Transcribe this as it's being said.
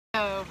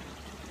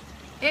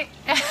It,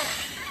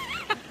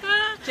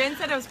 Jane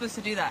said I was supposed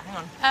to do that. Hang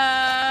on.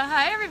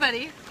 hi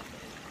everybody.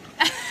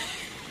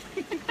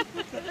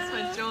 That's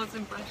my Jaws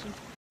impression.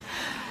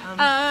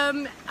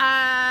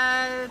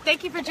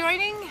 Thank you for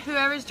joining.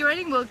 Whoever's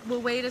joining,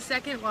 we'll wait a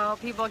second while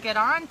people get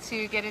on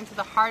to get into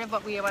the heart of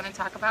what we want to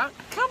talk about.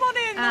 Come on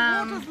in.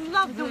 The water's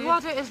lovely. The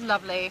water is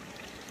lovely,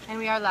 and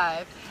we are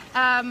live.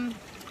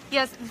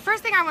 Yes, the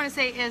first thing I want to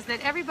say is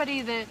that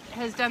everybody that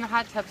has done the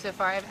hot tub so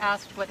far, I've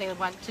asked what they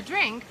want to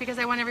drink because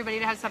I want everybody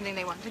to have something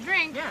they want to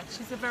drink. Yeah,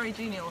 she's a very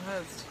genial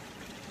host.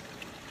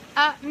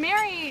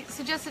 Mary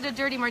suggested a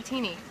dirty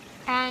martini,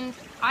 and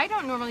I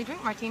don't normally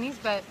drink martinis,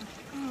 but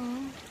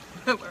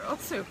We're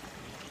also,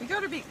 we're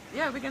gonna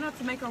have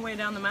to make our way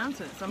down the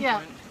mountain at some yeah,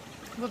 point.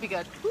 we'll be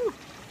good. Whew.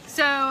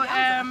 So,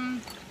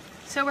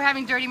 so we're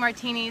having dirty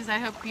martinis. I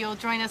hope you'll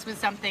join us with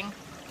something.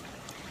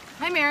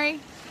 Hi, Mary.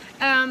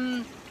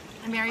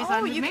 Mary's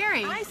on with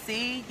Mary. I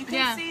see. You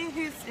can see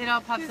who's it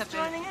all pops up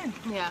joining in.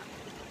 Yeah.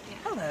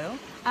 Hello.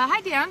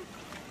 Hi, Dan.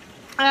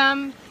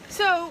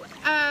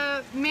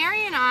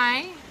 Mary and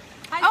I.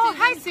 Hi,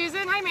 Hi, Susan.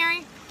 Susan. Hi,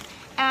 Mary.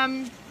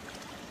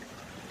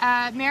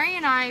 Mary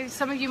and I,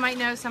 some of you might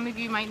know, some of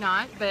you might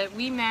not, but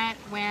we met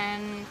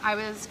when I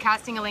was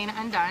casting Elena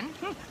Undone,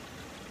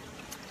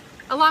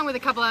 along with a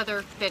couple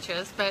other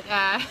bitches, but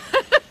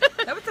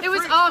it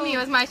was all me. It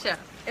was my show.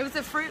 It was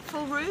a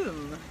fruitful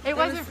room. It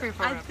was a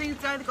fruitful room. I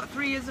think I got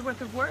 3 years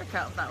worth of work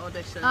out of that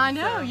audition. I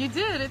know, so. you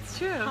did. It's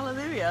true.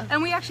 Hallelujah.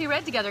 And we actually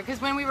read together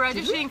because when we were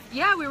auditioning,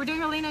 we were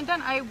doing Elena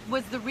Undone. I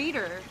was the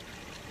reader.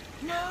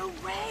 No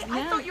way! Yeah.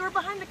 I thought you were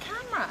behind the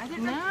camera. I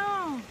didn't know.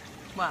 No.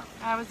 Wow.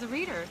 I was the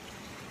reader.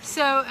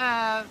 So,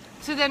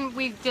 so then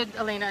we did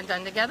Elena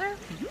Undone together,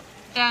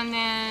 and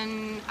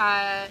then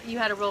you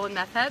had a role in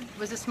Meth Head. It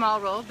was a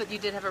small role, but you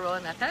did have a role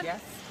in Meth Head.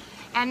 Yes.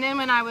 And then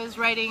when I was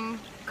writing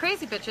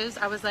Crazy Bitches,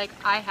 I was like,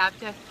 I have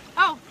to.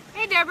 Oh,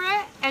 hey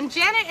Deborah and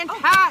Janet and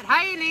Pat.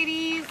 Hi,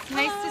 ladies.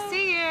 Hello. Nice to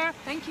see you.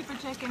 Thank you for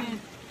checking in.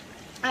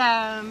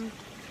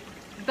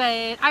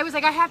 But I was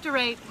like, I have to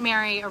write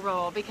Mary a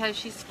role because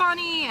she's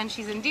funny and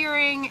she's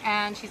endearing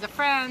and she's a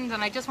friend,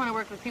 and I just want to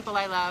work with people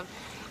I love.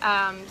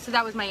 So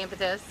that was my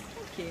impetus.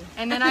 Thank you.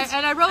 And then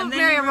I wrote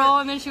Mary a role,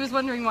 and then she was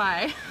wondering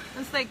why.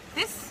 It's like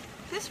this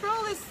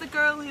role is the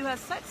girl who has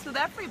sex with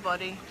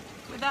everybody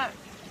without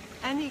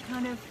any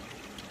kind of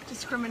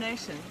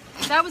discrimination.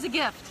 That was a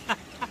gift.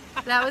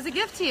 That was a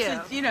gift to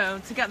you.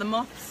 To get the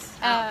moths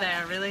out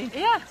there, really.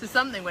 Yeah. So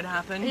something would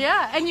happen.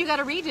 Yeah, and you got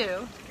a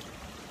redo.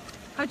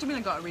 How do you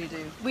mean I got a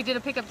redo? We did a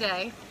pickup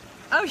day.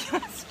 Oh, yeah,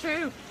 that's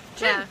true.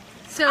 Yeah.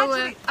 So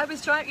actually, I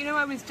was driving.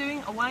 I was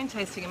doing a wine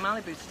tasting in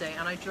Malibu today,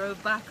 and I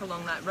drove back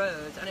along that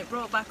road, and it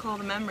brought back all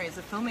the memories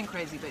of filming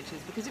Crazy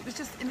Bitches because it was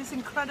just in this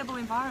incredible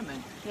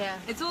environment. yeah.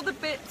 It's all the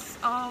bits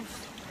of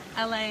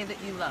LA that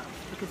you love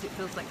because it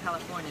feels like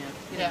California.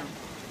 You know?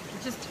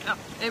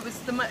 It was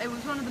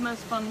one of the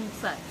most fun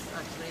sets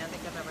actually I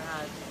think I've ever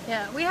had.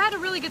 Yeah, we had a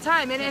really good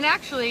time, and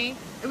actually,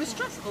 it was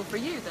stressful for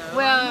you though.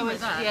 Well, it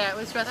was it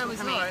was stressful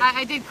for me. hard.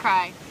 I did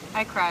cry.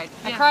 I cried.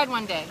 I cried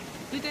one day.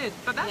 You did,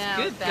 but that's Yeah,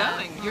 good it was bad.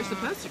 going. You're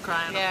supposed to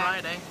cry on a Yeah.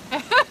 Friday,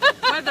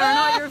 whether or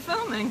not you're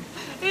filming.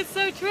 It's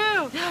so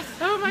true.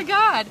 Oh my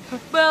God.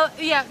 Well,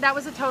 yeah, that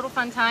was a total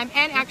fun time,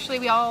 and actually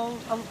we all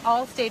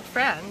stayed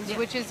friends,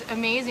 which is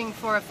amazing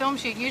for a film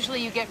shoot.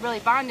 Usually you get really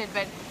bonded,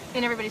 but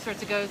then everybody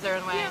sort of goes their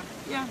own way.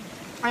 Yeah.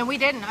 And we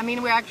didn't. I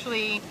mean, we're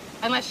actually,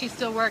 unless she's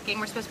still working,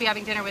 we're supposed to be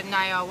having dinner with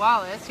Nia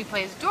Wallace, who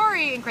plays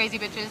Dory in Crazy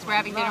Bitches. We're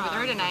having dinner with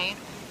her tonight.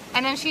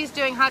 And then she's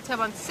doing Hot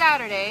Tub on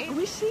Saturday.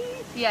 Was she?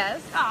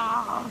 Yes.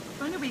 Oh,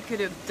 I wonder we could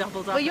have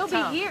doubled up. Well, you'll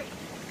be here.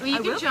 Well, you I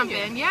can will jump be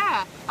here. in,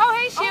 yeah. Oh,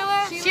 hey,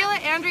 Sheila. Sheila.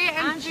 Andrea,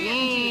 and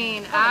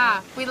Jean.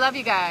 Hello. We love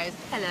you guys.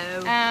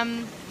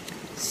 Hello.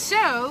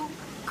 So,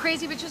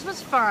 Crazy Bitches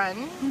was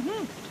fun.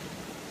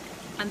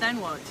 And then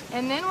what?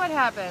 And then what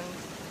happened?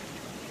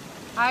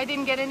 I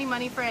didn't get any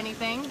money for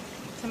anything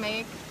to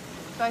make,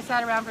 so I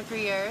sat around for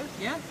 3 years.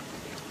 Yeah.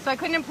 So I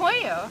couldn't employ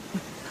you.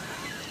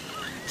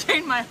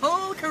 Jane, my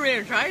whole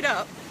career dried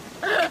up.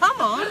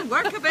 Come on,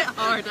 work a bit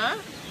harder.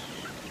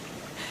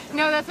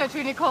 No, that's not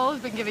true. Nicole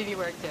has been giving you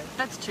work too.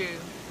 That's true.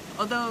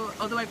 Although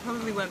I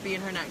probably won't be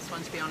in her next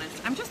one, to be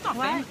honest. I'm just not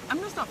famous. I'm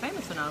just not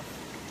famous enough.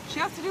 She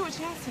has to do what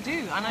she has to do,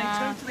 and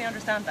I totally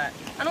understand that.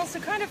 And also,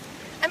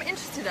 I'm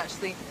interested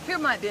actually. Here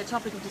might be a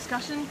topic of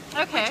discussion.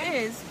 Okay.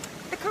 Which is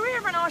the career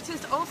of an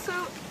artist also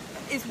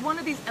is one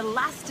of these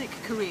elastic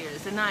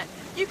careers in that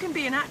you can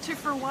be an actor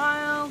for a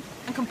while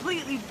and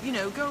completely,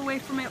 go away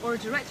from it, or a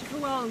director for a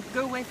while and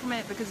go away from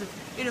it because of,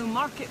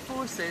 market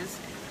forces.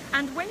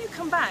 And when you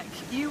come back,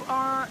 you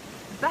are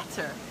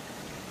better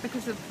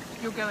because of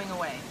your going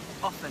away,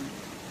 often.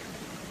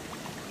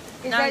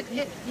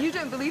 You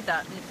don't believe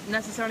that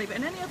necessarily, but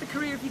in any other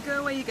career, if you go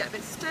away, you get a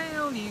bit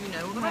stale, all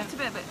the rest of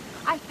it. But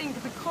I think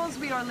because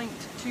we are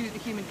linked to the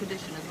human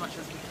condition as much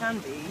as we can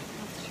be,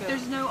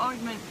 there's no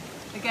argument.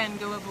 Again,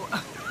 go over.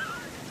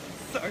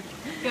 Sorry.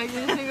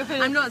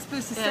 I'm not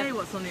supposed to say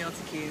what's on the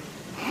autocue.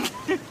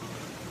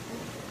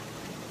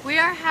 We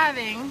are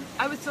having.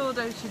 I was told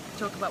I should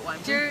talk about wine.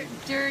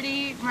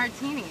 Dirty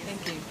martinis.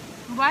 Thank you.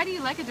 why do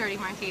you like a dirty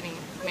martini,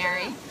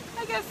 Mary?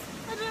 I guess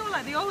I don't know,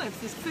 like the olives.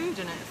 There's food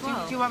in it as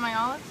well. Do you want my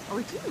olives? Oh,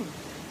 we do.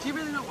 Do you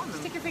really not want them?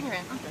 Stick your finger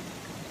in. Okay.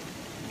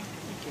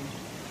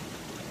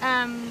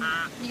 Thank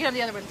You can have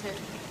the other one too. you.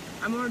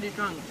 I'm already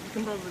drunk. You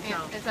can probably Yeah,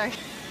 tell. it's alright.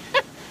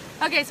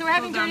 Okay, so we're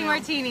having dirty downhill.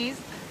 martinis.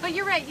 But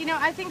you're right. You know,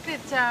 I think that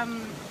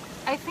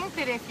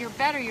if you're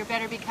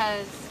better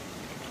because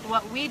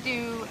what we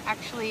do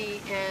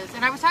actually is,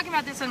 and I was talking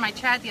about this in my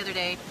chat the other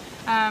day.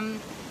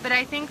 But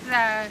I think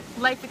that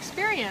life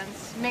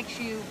experience makes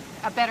you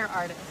a better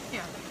artist.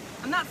 Yeah.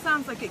 And that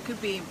sounds like it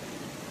could be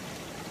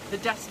the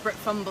desperate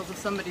fumbles of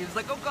somebody who's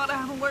like, oh God, I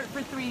haven't worked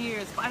for 3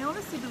 years. But I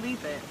honestly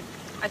believe it.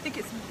 I think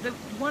it's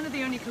one of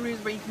the only careers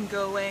where you can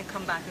go away and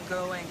come back and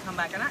go away and come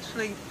back and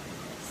actually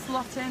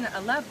slot in at a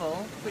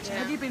level which Yeah.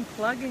 had you been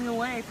plugging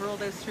away for all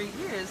those 3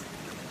 years,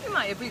 you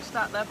might have reached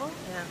that level.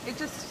 Yeah. It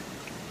just,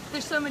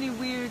 there's so many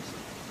weird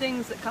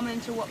things that come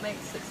into what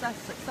makes success,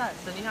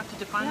 and you have to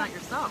define Yeah. that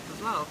yourself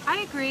as well.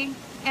 I agree,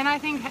 and I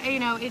think, you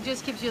know, it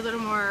just gives you a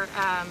little more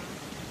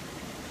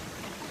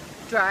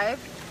drive.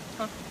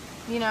 Huh.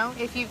 You know,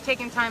 if you've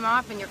taken time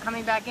off and you're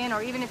coming back in,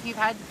 or even if you've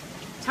had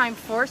time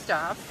forced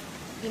off,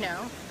 you know,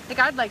 like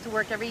I'd like to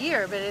work every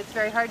year, but it's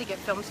very hard to get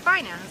films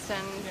financed,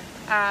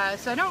 and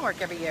so I don't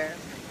work every year.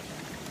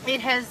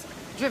 It has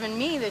driven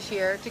me this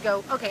year to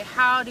go, okay,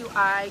 how do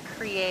I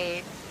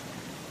create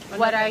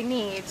what I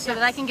need so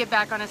that I can get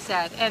back on a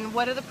set, and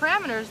what are the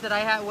parameters that I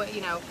have? What,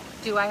 you know,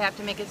 do I have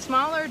to make it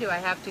smaller? Do I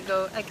have to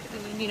go, like,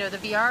 you know, the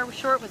VR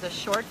short was a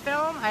short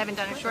film. I haven't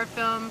done a short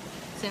film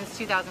since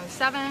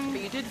 2007,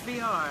 But you did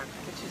VR,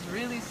 which is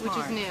really smart.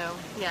 which is new.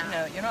 Yeah.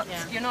 No,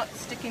 Yeah. you're not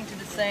sticking to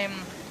the same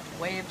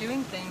way of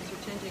doing things.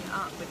 You're changing it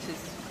up, which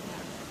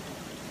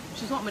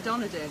is what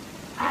Madonna did.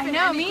 I If in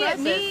know, any crisis-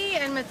 me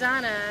and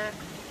Madonna,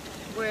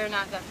 we're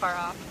not that far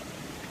off.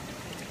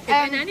 If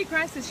And- in any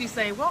crisis you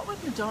say, what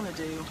would Madonna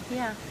do?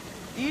 Yeah.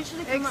 You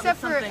usually come Except up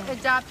for with something.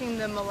 adopting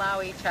the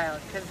Malawi child,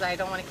 because I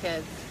don't want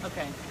kids.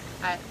 Okay.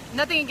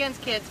 Nothing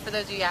against kids, for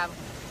those of you who have.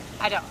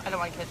 I don't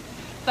want kids.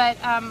 But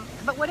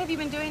what have you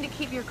been doing to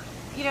keep your,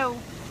 you know,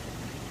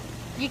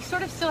 you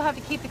sort of still have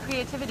to keep the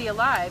creativity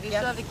alive. You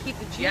Yes. still have to keep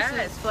the juices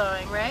Yes.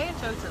 flowing, right?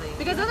 Totally.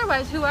 Because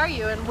otherwise, who are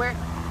you? And where,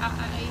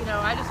 you know,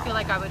 I just feel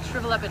like I would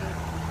shrivel up and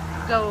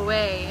go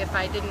away if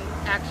I didn't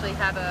actually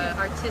have a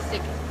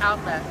artistic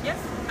outlet. Yes,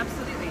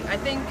 absolutely. I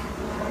think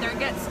there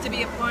gets to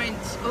be a point.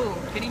 Oh,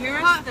 can you hear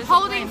us? There's a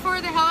Holding plane.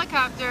 for the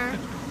helicopter.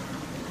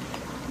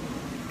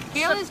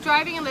 Gail is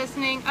driving and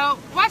listening. Oh,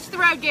 watch the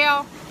road,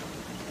 Gail.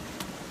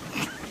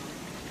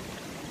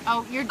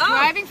 Oh, you're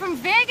driving from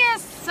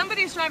Vegas.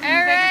 Somebody's driving All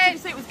in Vegas. right. Did you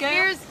say it was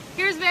Gail?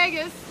 Here's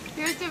Vegas.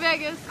 Here's to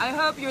Vegas. I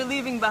hope you're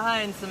leaving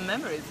behind some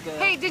memories, Gail.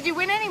 Hey, did you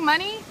win any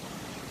money?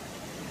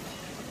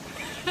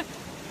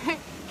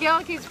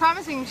 Gail keeps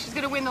promising she's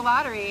going to win the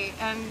lottery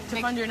and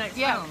to fund your next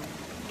yeah, film.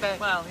 But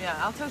Well, yeah,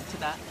 I'll toast to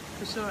that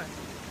for sure.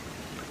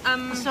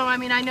 so I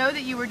mean, I know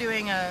that you were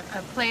doing a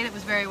play that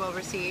was very well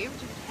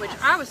received, which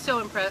I was so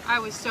impressed. I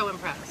was so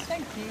impressed.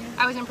 Thank you.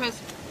 I was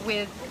impressed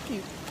with Thank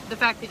you. the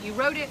fact that you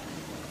wrote it,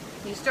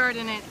 you starred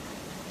in it,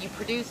 you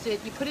produced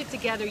it, you put it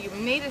together, you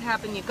made it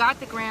happen, you got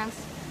the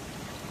grants.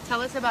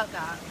 Tell us about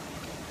that.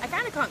 I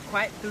kind of can't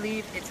quite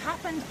believe it's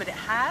happened, but it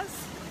has.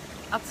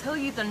 I'll tell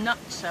you the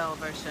nutshell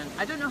version.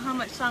 I don't know how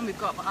much time we've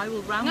got, but I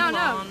will ramble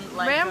on.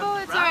 Like Ramble,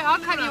 a it's alright. I'll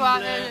cut you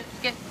off rambler. and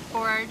get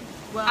bored.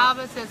 Well-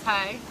 Alba says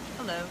hi.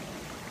 Hello.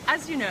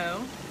 As you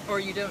know, or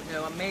you don't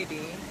know,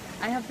 maybe,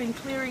 I have been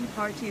clearing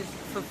parties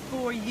for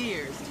 4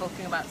 years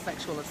talking about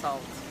sexual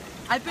assault.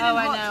 I've been Oh, in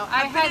I hot- know. I've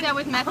I've been had in that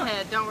with Meth hot-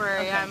 Head. Don't worry.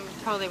 Okay. I'm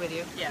totally with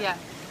you. Yeah.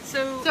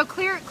 So So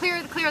clear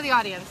the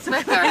audience.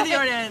 clear the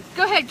audience.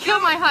 Go ahead, kill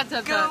my hot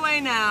tub. Go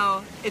away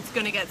now. It's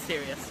gonna get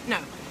serious. No.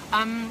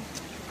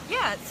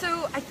 Yeah,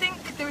 so I think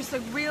there's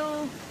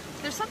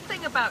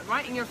something about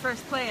writing your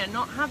first play and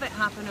not have it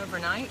happen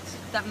overnight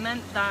that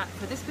meant that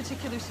for this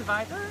particular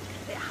survivor,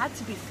 it had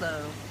to be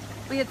slow.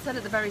 We had said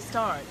at the very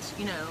start,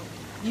 you know,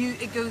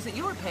 it goes at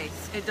your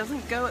pace. It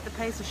doesn't go at the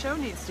pace a show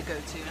needs to go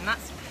to, and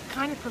that's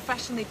kind of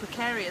professionally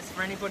precarious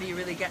for anybody who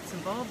really gets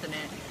involved in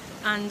it.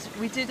 And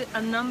we did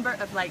a number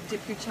of like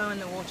dip your toe in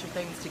the water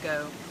things to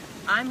go.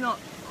 I'm not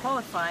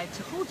qualified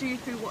to hold you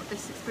through what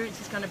this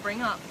experience is going to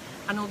bring up.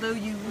 And although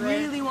you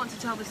really want to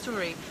tell the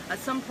story, at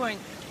some point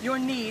your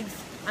needs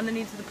and the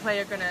needs of the play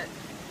are going to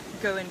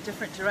go in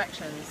different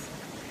directions,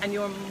 and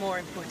you're more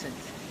important.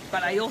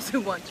 But I also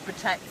want to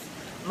protect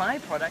my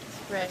product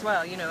as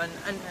well, you know,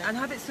 and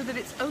have it so that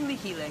it's only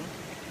healing.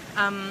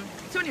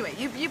 So anyway,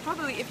 you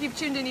probably, if you've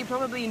tuned in, you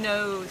probably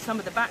know some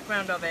of the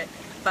background of it,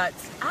 but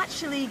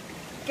actually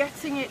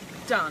getting it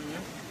done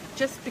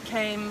just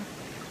became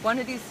one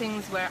of these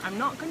things where I'm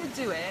not going to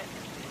do it,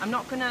 I'm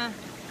not going to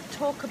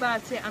talk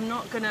about it, I'm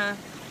not going to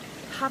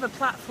have a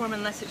platform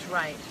unless it's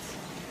right.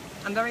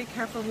 I'm very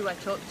careful who I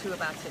talk to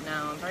about it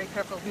now, I'm very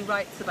careful who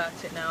writes about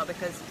it now,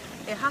 because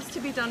it has to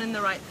be done in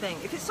the right thing.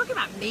 If it's talking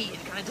about me,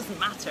 it kind of doesn't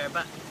matter,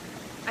 but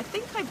I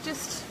think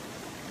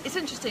it's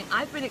interesting,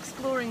 I've been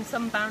exploring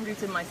some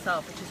boundaries in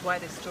myself, which is why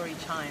this story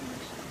chimed.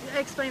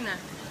 Explain that.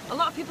 A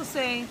lot of people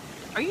say,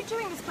 are you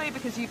doing this play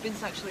because you've been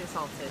sexually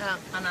assaulted? No.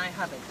 And I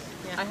haven't.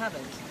 Yeah. I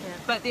haven't. Yeah.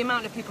 But the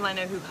amount of people I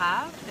know who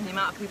have, and the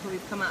amount of people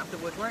who've come out of the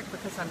woodwork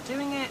because I'm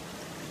doing it,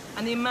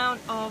 and the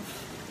amount of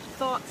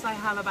thoughts I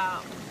have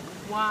about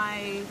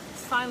why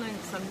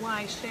silence and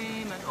why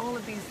shame and all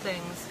of these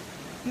things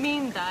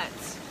mean that,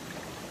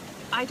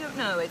 I don't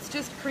know, it's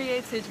just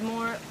created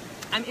more.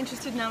 I'm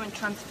interested now in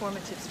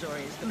transformative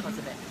stories because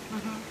of it.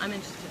 I'm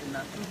interested in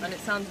that. And it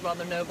sounds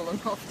rather noble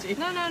and lofty.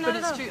 No, but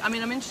it's no. true. I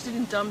mean, I'm interested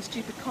in dumb,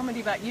 stupid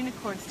comedy about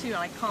unicorns too, and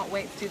I can't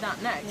wait to do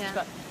that next.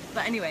 Yeah.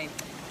 But anyway,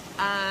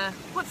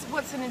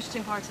 what's an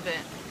interesting part of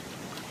it?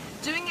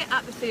 Doing it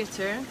at the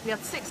theatre. We had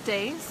 6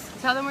 days.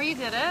 Tell them where you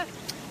did it.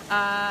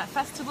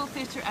 Festival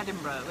Theatre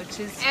Edinburgh, which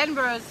is,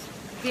 Edinburgh's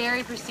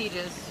very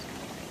prestigious.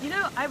 you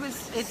know,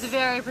 It's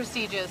very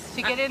prestigious.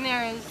 To get in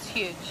there is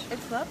huge.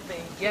 It's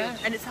lovely, yeah.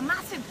 And it's a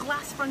massive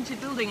glass-fronted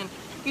building, and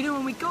you know,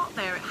 when we got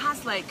there, it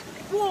has like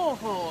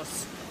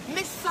Warhorse,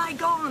 Miss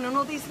Saigon, and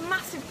all these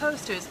massive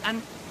posters.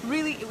 And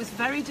really, it was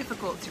very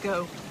difficult to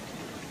go,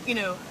 you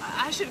know,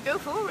 I should go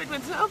forward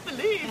with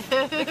self-belief,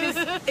 because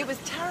it was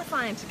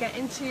terrifying to get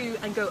into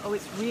and go, oh,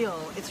 it's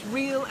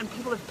real, and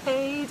people have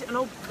paid, and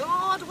oh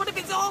God, what if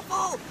it's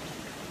awful?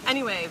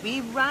 Anyway,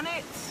 we ran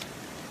it.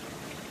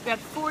 We had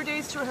 4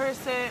 days to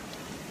rehearse it,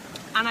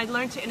 and I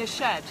learnt it in a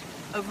shed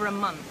over a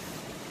month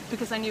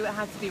because I knew it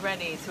had to be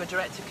ready so a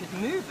director could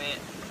move it.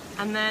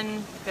 And then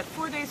we had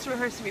 4 days to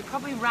rehearse it. We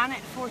probably ran it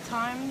 4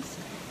 times.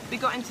 We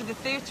got into the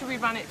theatre, we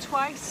ran it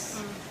twice.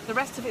 The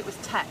rest of it was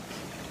tech.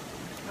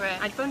 Right.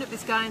 I phoned up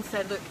this guy and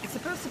said, look, it's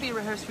supposed to be a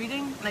rehearsed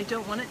reading, and I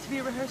don't want it to be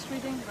a rehearsed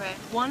reading. Right.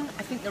 One,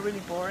 I think they're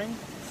really boring.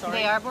 Sorry.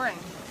 They are boring.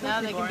 No,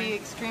 Totally they can be boring.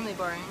 extremely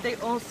boring. They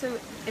also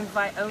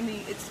invite only,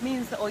 it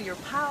means that all your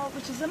pals,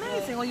 which is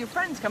amazing, Right. all your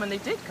friends come, and they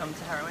did come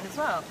to Heroin as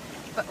well.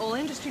 But all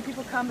industry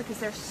people come because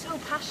they're so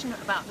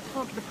passionate about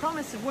the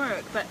promise of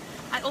work, but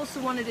I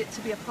also wanted it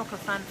to be a proper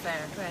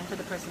fanfare Right. for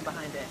the person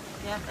behind it.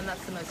 Yeah. And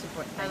that's the most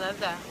important I thing. love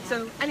that. Yeah.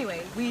 So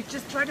anyway, we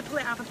just tried to pull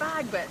it out of a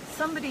bag, but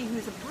somebody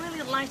who's a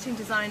brilliant lighting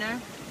designer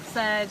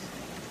said,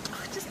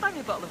 oh, just buy me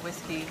a bottle of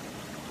whiskey.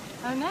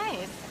 Oh,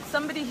 nice.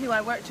 Somebody who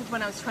I worked with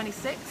when I was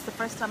 26, the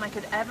first time I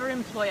could ever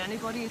employ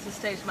anybody as a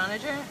stage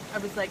manager, I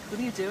was like, will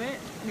you do it?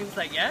 And he was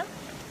like, yeah,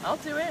 I'll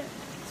do it.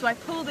 So I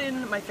pulled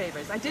in my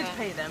favours. I did Yeah.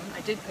 pay them.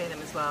 I did pay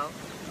them as well.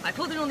 I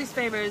pulled in all these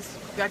favours.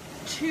 We had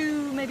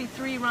 2, maybe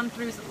 3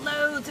 run-throughs,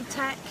 loads of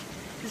tech.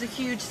 There's a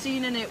huge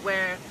scene in it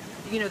where,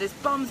 you know, there's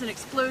bombs and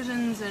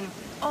explosions and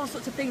all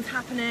sorts of things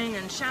happening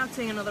and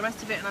shouting and all the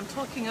rest of it. And I'm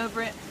talking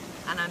over it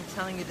and I'm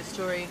telling you the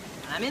story.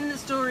 And I'm in the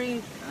story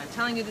and I'm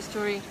telling you the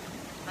story.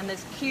 And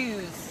there's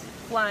cues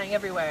flying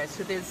everywhere.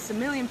 So there's a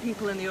million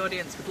people in the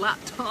audience with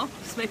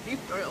laptops, maybe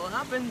where it all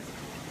happens.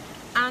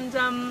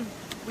 And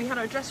we had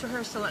our dress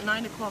rehearsal at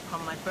 9 o'clock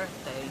on my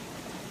birthday,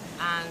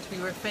 and we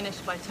were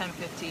finished by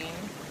 10:15.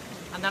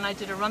 And then I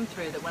did a run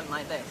through that went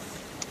like this.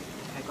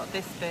 I got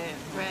this bit.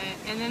 Right.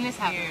 And then this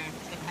happened. Here.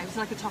 It was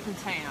like a top and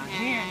tail. Yeah,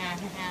 Here.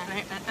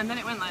 yeah. And then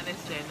it went like this,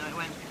 Jane. No, it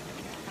went.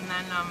 And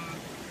then oh,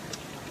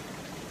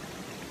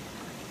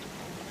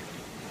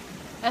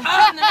 and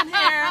then I'm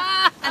here,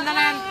 and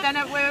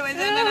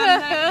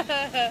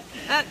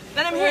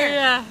then I'm here,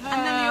 Yeah.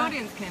 and then the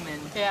audience came in,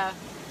 Yeah.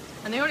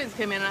 and the audience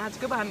came in, and I had to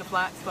go behind the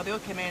flats while they all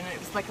came in, and it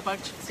was like a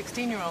bunch of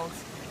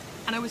 16-year-olds,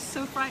 and I was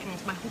so frightened,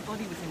 my whole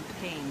body was in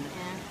pain,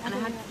 Yeah.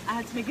 and I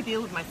had to make a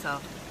deal with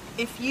myself.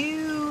 If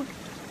you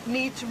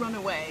need to run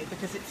away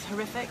because it's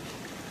horrific,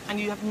 and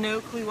you have no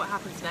clue what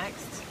happens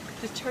next,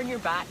 just turn your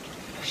back,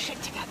 get your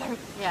shit together,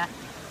 Yeah.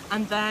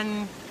 and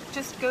then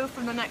just go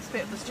from the next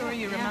bit of the story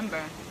you Yeah.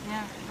 remember.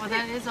 Yeah. Well,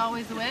 that is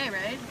always the way,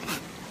 right?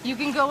 You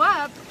can go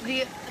up.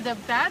 The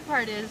bad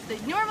part is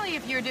that normally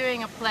if you're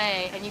doing a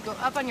play and you go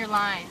up on your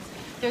lines,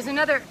 there's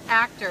another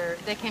actor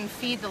that can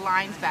feed the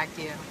lines back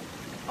to you.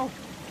 Oh,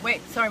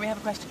 wait, sorry, we have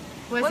a question.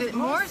 Was it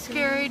more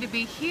scary to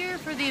be here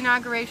for the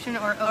inauguration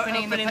or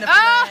opening the opening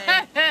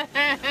play?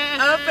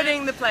 the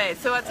Opening the play.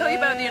 So I'll tell you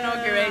about the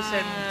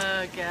inauguration.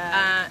 Oh,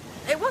 God.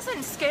 It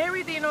wasn't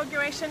scary, the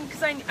inauguration,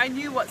 because I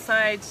knew what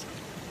side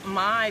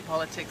my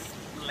politics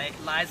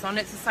lies on.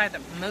 It's the side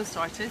that most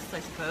artists,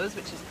 I suppose,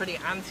 which is pretty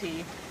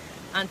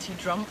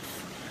anti-Trump.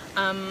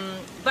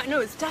 But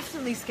no, it's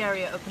definitely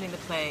scarier opening the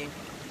play.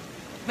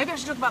 Maybe I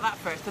should talk about that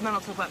first, and then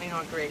I'll talk about the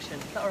inauguration.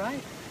 Is that all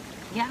right?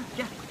 Yeah.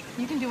 Yeah.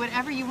 You can do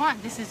whatever you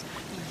want. This is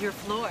your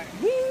floor.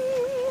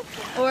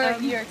 Or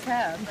your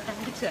tub.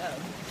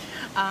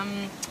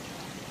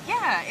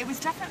 Yeah, it was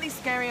definitely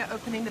scarier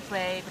opening the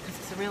play because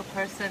it's a real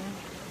person,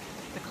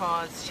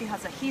 because she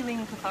has a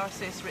healing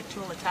catharsis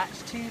ritual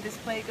attached to this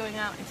play going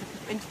out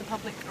into the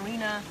public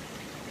arena,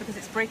 because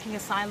it's breaking a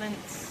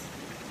silence.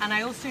 And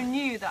I also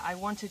knew that I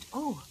wanted...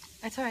 Oh,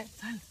 That's all right.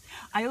 silence.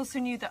 I also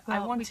knew that I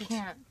wanted... We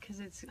can't because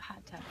it's a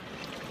hot tub.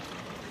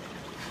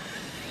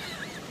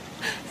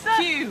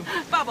 Cue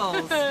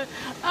bubbles. Oh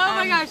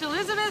my gosh,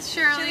 Elizabeth,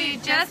 Shirley,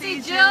 Jessie,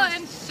 Jill,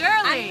 and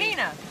Shirley. And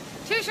Nina.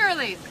 2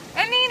 Shirleys.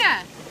 And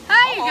Nina.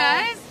 Hi, you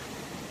guys.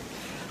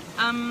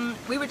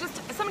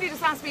 Somebody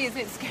just asked me, is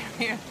it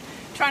scarier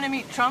trying to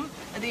meet Trump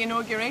at the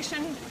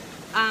inauguration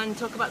and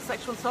talk about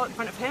sexual assault in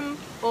front of him,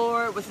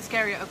 or was it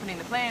scarier opening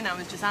the play? And I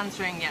was just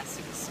answering, yes,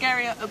 it was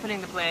scarier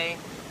opening the play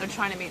than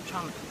trying to meet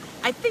Trump.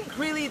 I think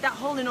really that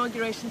whole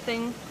inauguration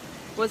thing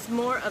was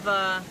more of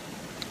a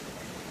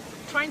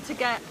trying to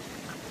get,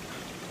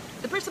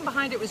 the person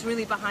behind it was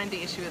really behind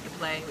the issue of the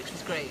play, which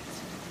was great.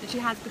 And she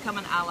has become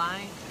an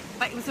ally,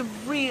 but it was a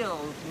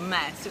real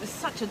mess. It was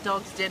such a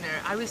dog's dinner.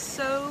 I was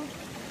so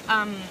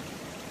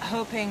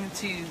hoping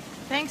to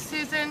Thanks,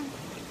 Susan.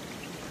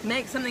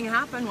 make something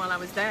happen while I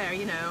was there,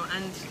 you know,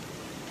 and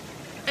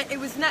it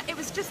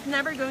was just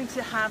never going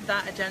to have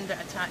that agenda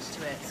attached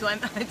to it. So I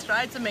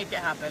tried to make it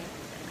happen.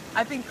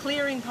 I've been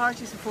clearing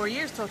parties for 4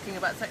 years talking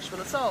about sexual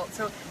assault,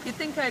 so you'd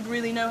think I'd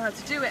really know how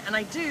to do it, and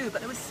I do,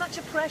 but there was such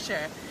a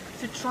pressure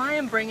to try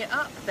and bring it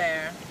up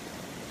there.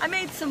 I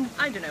made some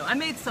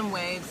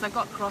waves. I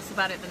got cross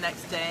about it the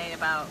next day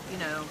about, you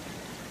know,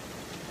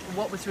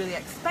 what was really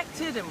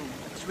expected and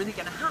what was really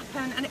going to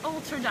happen, and it all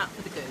turned out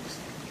for the good.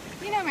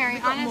 You know, Mary, We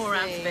got honestly, more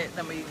out of it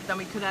than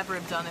we could ever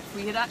have done if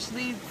we had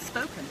actually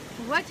spoken.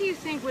 what do you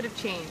think would have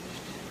changed?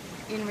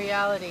 In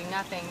reality,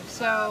 nothing.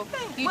 So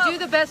you Well- do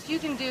the best you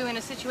can do in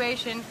a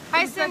situation.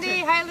 Hi, Exactly.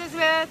 Cindy. Hi,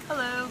 Elizabeth.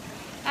 Hello.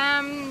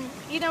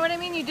 You know what I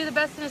mean? You do the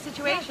best in a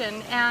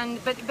situation,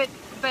 and but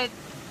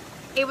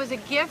it was a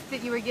gift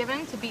that you were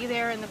given to be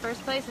there in the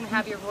first place and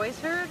have your voice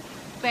heard.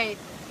 But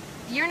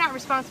you're not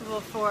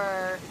responsible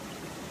for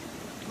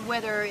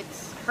whether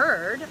it's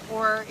heard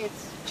or it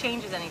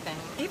changes anything.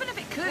 Even if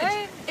it could,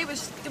 Right. it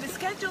was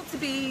scheduled to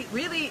be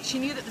really. She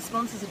knew that the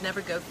sponsors would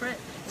never go for it,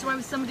 so I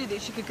was somebody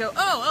that she could go,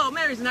 oh,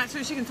 Mary's an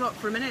actress, she can talk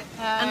for a minute,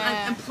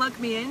 and plug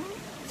me in.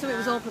 So it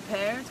was all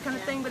prepared, kind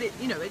of thing. But it,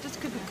 you know, it just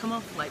couldn't come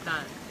off like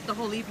that. The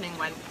whole evening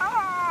went.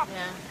 Ah!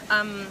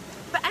 Yeah.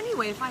 But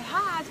anyway, if I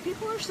had,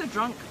 people were so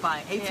drunk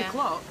by 8 Yeah.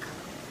 o'clock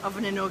of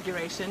an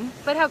inauguration.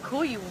 But how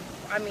cool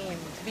I mean,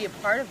 to be a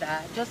part of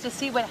that, just to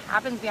see what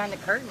happens behind the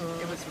curtain.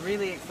 It was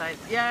really exciting.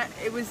 Yeah,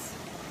 it was.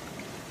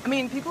 I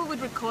mean, people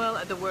would recoil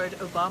at the word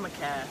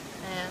Obamacare.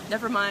 Yeah.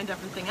 Never mind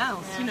everything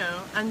else, Yeah. you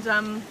know.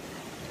 And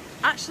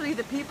actually,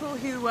 the people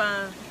who,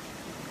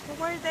 what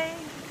were they?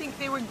 I think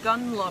they were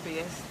gun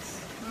lobbyists.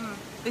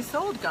 They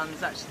sold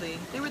guns, actually.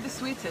 They were the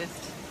sweetest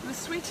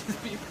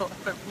people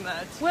I've ever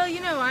met. Well, you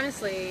know,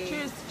 honestly,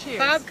 Cheers.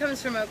 Bob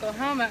comes from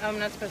Oklahoma. I'm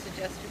not supposed to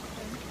gesture.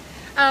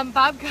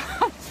 Bob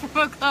comes from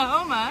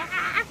Oklahoma,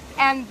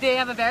 and they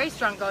have a very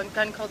strong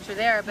gun culture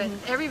there. But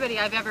everybody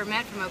I've ever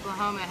met from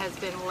Oklahoma has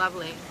been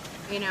lovely.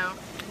 You know,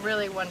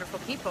 really wonderful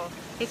people.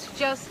 It's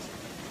just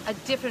a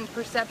different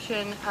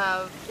perception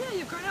of. Yeah,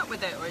 you've grown up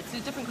with it, or it's a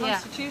different Yeah.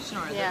 constitution,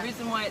 or Yeah. the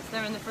reason why it's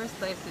there in the first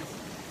place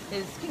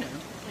is you know.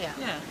 Yeah.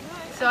 Yeah.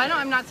 So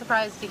I'm not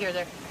surprised to hear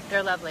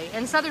they're lovely.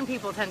 And Southern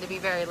people tend to be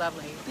very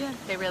lovely. Yeah.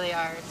 They really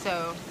are.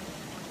 So,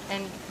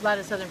 and a lot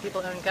of Southern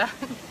people own guns.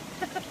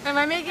 Am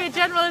I making a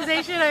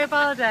generalization? I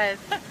apologize.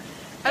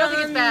 I don't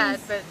think it's bad,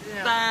 but you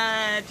know.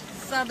 Bad,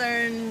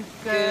 Southern,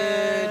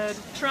 good,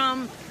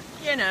 Trump,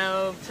 you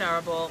know,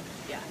 terrible.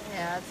 Yeah,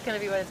 Yeah, it's gonna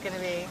be what it's gonna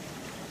be.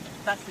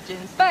 that's the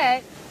gins.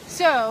 But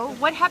so,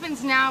 what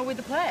happens now with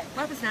the play?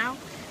 What happens now?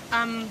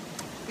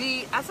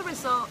 As a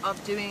result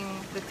of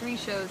doing the 3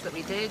 shows that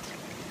we did,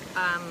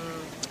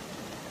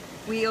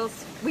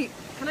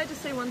 can I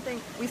just say one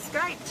thing? We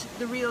Skyped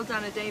the real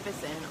Dana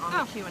Davis in on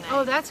the Q&A.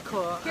 Oh, that's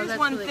cool. Here's that's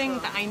one really thing cool.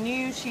 that I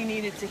knew she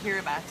needed to hear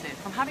about it.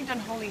 From having done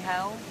Holy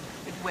Hell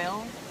with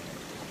Will,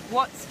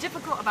 what's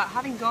difficult about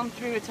having gone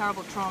through a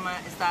terrible trauma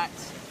is that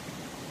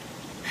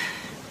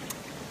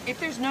if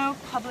there's no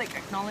public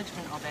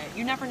acknowledgement of it,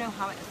 you never know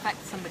how it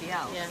affects somebody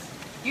else. Yeah.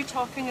 You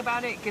talking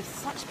about it gives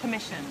such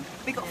permission.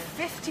 We got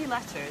 50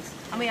 letters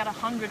and we had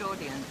 100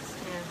 audience.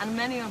 Yeah. And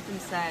many of them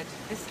said,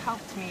 this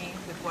helped me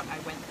with what I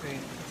went through.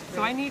 So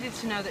great. I needed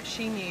to know that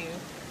she knew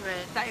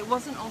Right. that it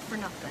wasn't all for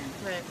nothing.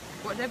 Right.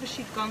 Whatever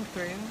she'd gone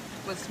through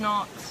was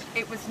not,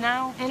 it was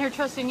now And her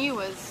trust in you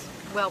was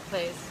well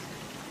placed.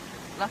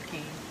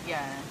 lucky.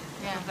 Yeah.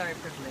 Yeah. I'm very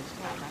privileged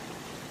about Yeah. that.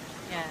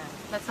 Yeah.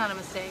 That's not a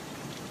mistake.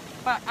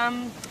 But,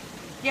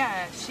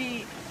 yeah,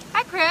 she,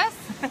 Hi, Chris.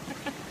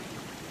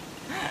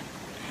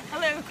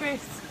 hello,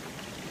 Chris.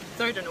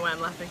 Sorry, I don't know why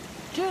I'm laughing.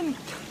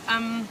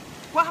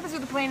 What happens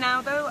with the play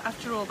now, though,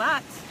 after all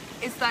that,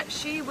 is that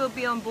she will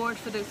be on board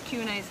for those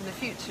Q&As in the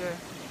future.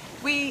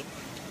 The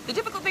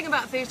difficult thing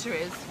about theatre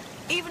is,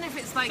 even if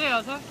it's like...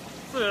 Theatre?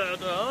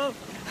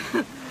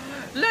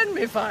 Lend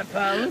me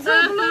 £5.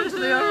 I belong to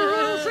the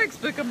Royal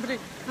Shakespeare Company.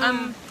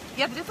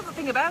 Yeah, the difficult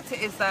thing about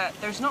it is that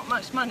there's not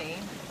much money,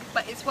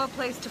 but it's well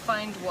placed to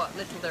find what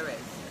little there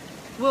is.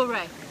 Well,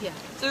 right. Yeah.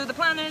 So the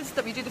plan is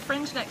that we do the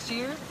Fringe next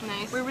year.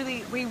 Nice.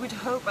 We would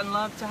hope and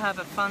love to have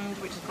a fund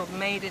which is called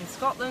Made in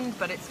Scotland,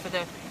 but it's for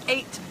the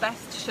 8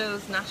 best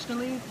shows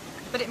nationally.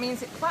 But it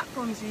means it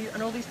platforms you,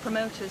 and all these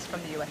promoters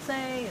from the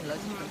USA and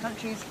loads of different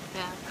countries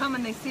Yeah. come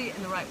and they see it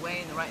in the right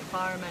way, in the right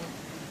environment,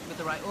 with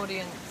the right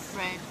audience.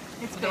 Right.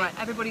 It's With big. the right,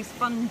 everybody's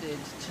funded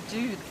to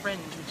do the Fringe,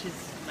 which is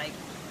like,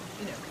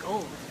 you know,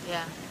 gold.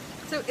 Yeah.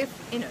 So if,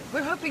 you know,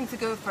 we're hoping to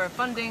go for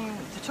funding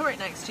to tour it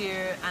next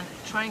year and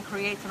try and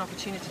create an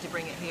opportunity to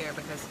bring it here,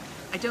 because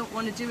I don't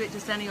want to do it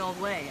just any old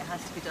way. It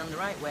has to be done the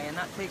right way, and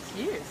that takes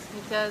years.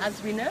 It does.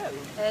 As we know.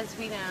 As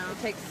we know.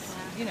 It takes,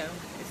 you know,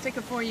 it's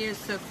taken 4 years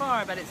so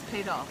far, but it's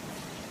paid off.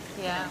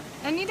 Yeah.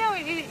 And you know,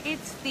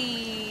 it's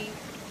the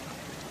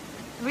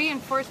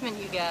reinforcement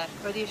you get,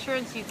 or the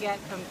assurance you get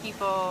from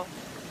people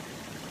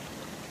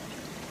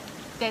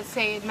that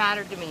say it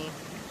mattered to me.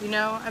 You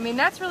know, I mean,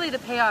 that's really the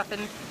payoff.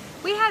 And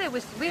we had it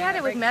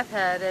with Meth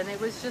Head, and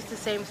it was just the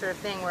same sort of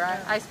thing where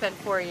I spent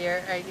 4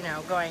 years, you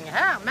know, going,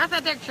 meth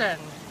addiction.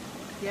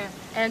 Yeah.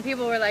 And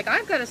people were like,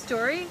 I've got a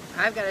story,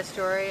 I've got a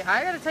story,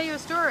 I got to tell you a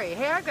story,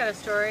 hey, I've got a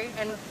story,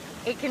 and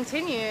it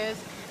continues.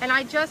 And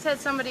I just had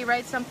somebody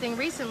write something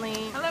recently.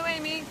 Hello,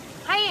 Amy.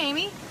 Hi,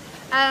 Amy.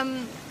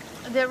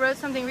 That wrote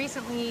something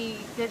recently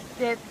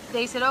that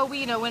they said, oh,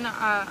 you know, when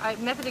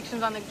meth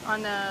addiction's on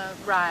the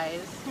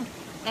rise,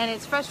 and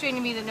it's frustrating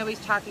to me that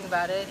nobody's talking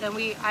about it.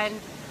 And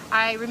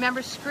I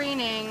remember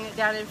screening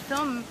down in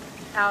Film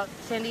Out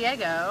San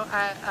Diego.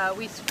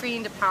 We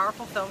screened a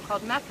powerful film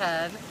called Meth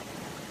Head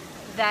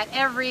that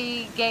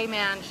every gay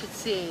man should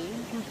see,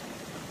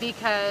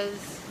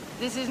 because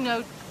this is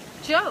no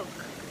joke.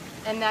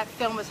 And that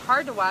film was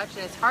hard to watch,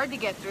 and it's hard to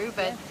get through,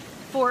 but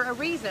for a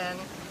reason.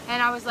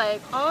 And I was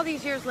like, all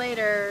these years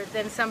later,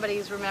 then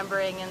somebody's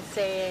remembering and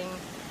saying,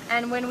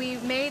 and when we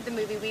made the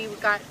movie,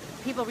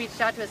 people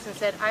reached out to us and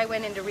said, I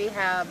went into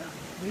rehab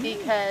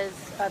because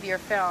of your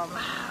film.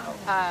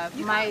 Wow.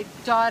 My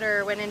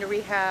daughter went into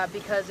rehab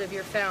because of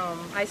your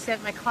film. I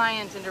sent my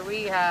client into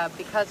rehab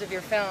because of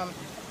your film.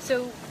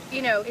 So,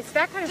 you know, it's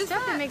that kind of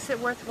stuff that makes it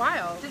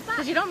worthwhile,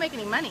 because you don't make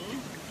any money.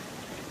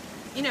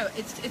 You know,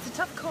 it's a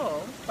tough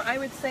call, but I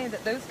would say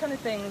that those kind of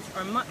things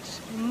are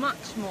much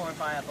more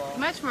viable.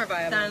 Much more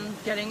viable. Than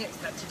getting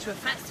accepted to a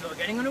festival,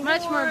 getting an award.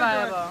 Much more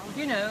viable. Or,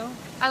 you know.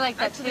 I like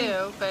that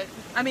too, but...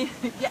 I mean,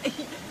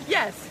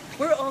 yes,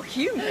 we're all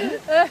human.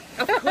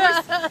 Of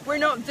course, we're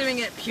not doing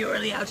it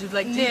purely out of,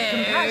 like, deep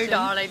compassion. No,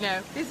 darling, no.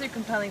 These are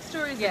compelling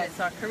stories, and it's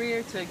our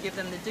career to give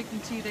them the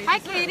dignity they Hi,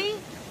 deserve. Katie.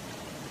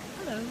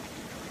 Hello.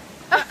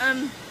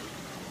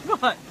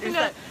 What? Is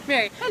that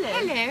Mary? Hello.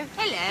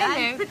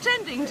 Hello. I'm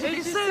pretending to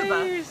be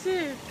sober.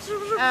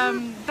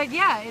 But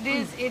yeah,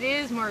 it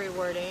is more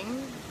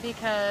rewarding,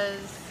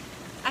 because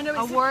I know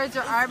awards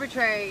are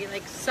arbitrary.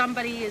 Like,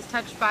 somebody is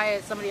touched by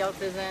it, somebody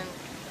else isn't.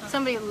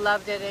 Somebody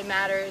loved it, it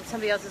mattered.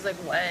 Somebody else is like,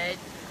 what?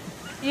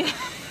 Yeah.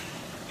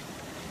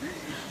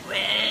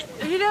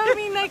 You know what I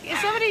mean? Like,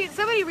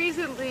 somebody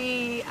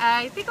recently,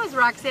 I think it was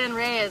Roxanne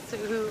Reyes,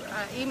 who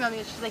emailed me,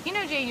 and she's like, you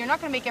know, Jane, you're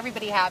not going to make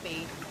everybody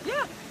happy.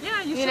 Yeah,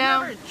 you should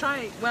never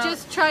try. Well,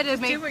 just try to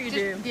do what you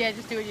do. Yeah,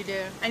 just do what you do.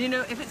 And you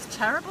know, if it's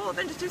terrible,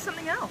 then just do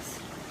something else.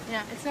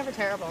 Yeah, it's never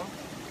terrible.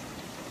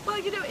 Well,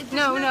 you know, it's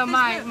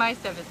my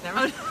stuff is never.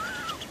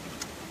 Oh,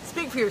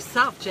 speak for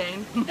yourself,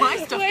 Jane. My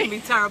stuff can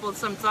be terrible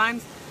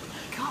sometimes.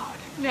 God.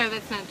 No,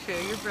 that's not true.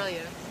 You're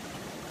brilliant.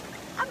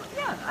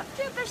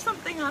 There's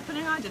something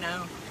happening. I don't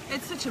know.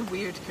 It's such a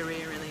weird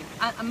career, really.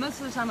 And most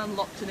of the time, I'm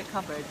locked in a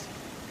cupboard,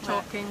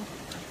 talking.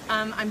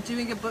 I'm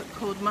doing a book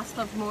called Must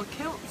Love More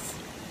Kilts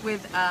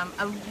with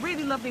a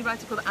really lovely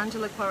writer called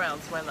Angela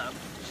Quarles, who I love.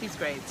 She's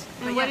great.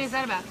 And what is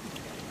that about?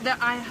 That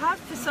I have,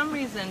 for some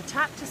reason,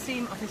 tapped a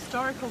seam of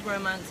historical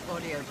romance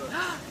audiobooks.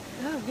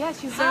 Oh,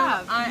 yes, you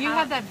have. You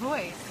have that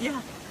voice.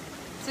 Yeah.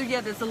 So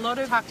yeah, there's a lot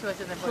of talk to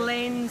us in the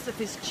planes of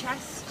his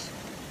chest.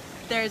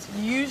 There's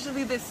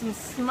some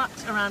smut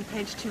around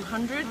page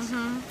 200.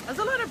 There's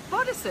a lot of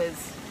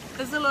bodices.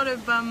 There's a lot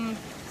of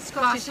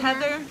Scottish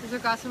heather. Is there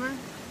gossamer?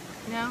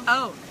 No?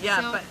 Oh, yeah,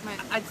 so, but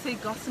I'd say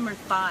gossamer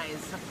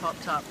thighs have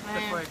popped up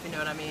before, if you know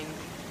what I mean.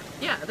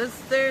 Yeah,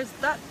 there's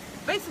that.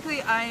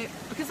 Basically,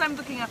 because I'm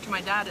looking after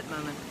my dad at the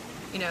moment,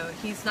 you know,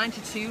 he's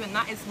 92 and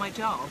that is my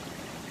job.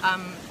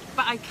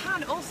 But I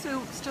can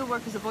also still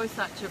work as a voice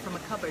actor from a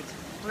cupboard.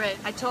 Right.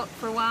 I talk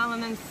for a while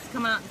and then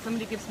come out and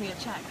somebody gives me a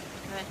check.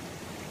 Right.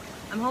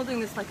 I'm holding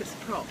this like it's a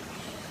prop.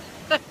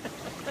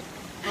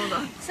 Hold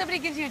on. Somebody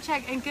gives you a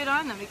check, and good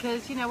on them,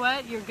 because you know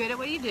what? You're good at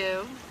what you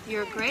do.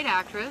 You're a great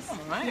actress. All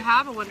right. You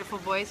have a wonderful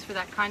voice for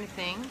that kind of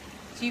thing.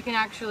 So you can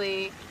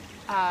actually...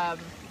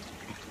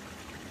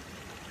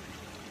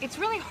 it's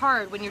really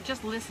hard when you're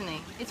just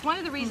listening. It's one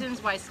of the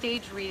reasons why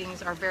stage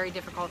readings are very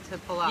difficult to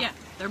pull off. Yeah,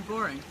 they're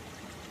boring.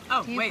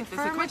 Oh, wait,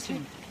 there's a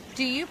question.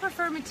 Do you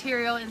prefer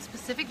material in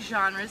specific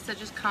genres, such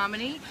as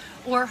comedy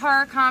or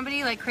horror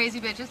comedy, like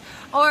Crazy Bitches?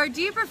 Or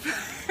do you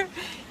prefer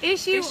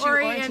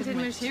issue-oriented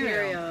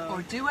material?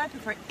 Or do I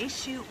prefer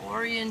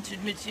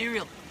issue-oriented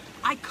material?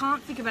 I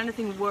can't think of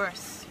anything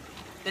worse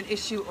than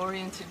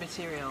issue-oriented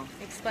material.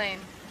 Explain.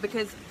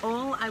 Because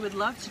all I would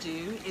love to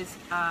do is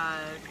a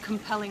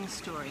compelling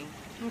story.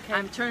 Okay.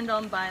 I'm turned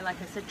on by, like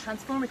I said,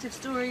 transformative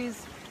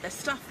stories. There's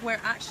stuff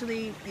where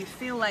actually you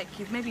feel like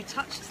you've maybe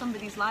touched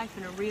somebody's life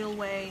in a real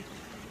way,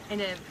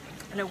 in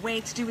a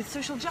way to do with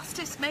social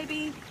justice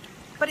maybe,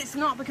 but it's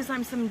not because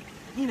I'm some,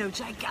 you know,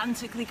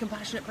 gigantically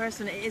compassionate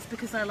person. It is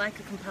because I like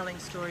a compelling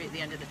story at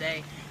the end of the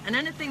day. And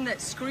anything that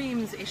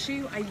screams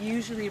issue, I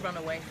usually run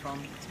away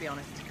from, to be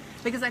honest.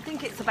 because I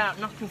think it's about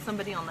knocking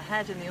somebody on the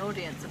head in the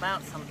audience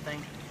about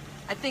something.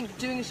 I think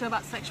doing a show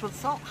about sexual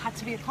assault had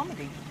to be a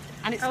comedy.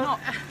 And it's not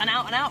an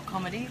out-and-out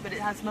comedy, but it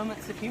has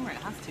moments of humor. It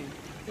has to.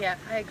 Yeah,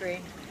 I agree.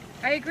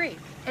 I agree.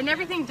 And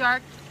everything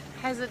dark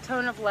has a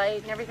tone of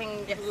light, and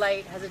everything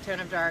light has a tone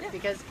of dark,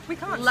 because we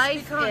can't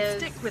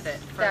stick with it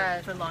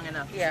for long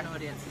enough as an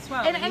audience as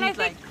well. And I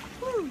think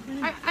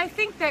I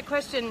think that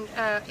question,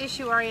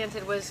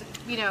 issue-oriented, was,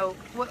 you know,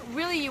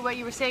 what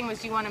you were saying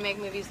was you want to make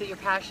movies that you're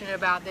passionate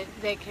about,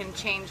 that can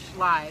change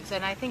lives,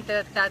 and I think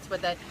that's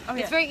what that.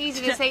 It's very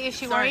easy to say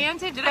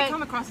issue-oriented. Did I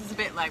come across as a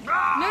bit like?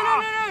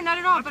 No, not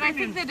at all. But I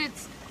think that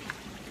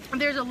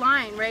there's a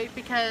line, right?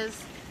 Because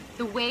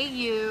the way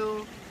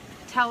you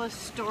tell a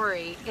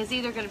story is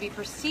either going to be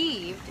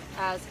perceived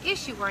as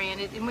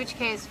issue-oriented, in which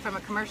case, from a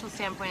commercial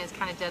standpoint, it's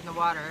kind of dead in the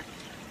water,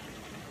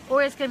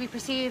 or it's going to be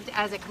perceived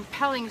as a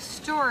compelling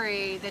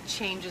story that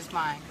changes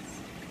minds.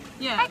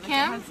 Yeah, Hi,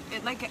 Kim.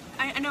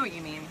 I know what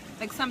you mean.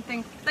 Like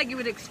something like you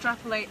would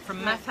extrapolate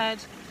from Meth Head.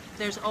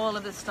 There's all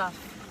of the stuff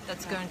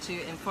that's going to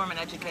inform and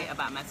educate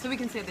about meth. So we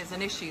can say there's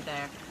an issue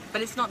there,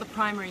 but it's not the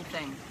primary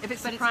thing. If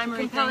it's the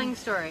primary compelling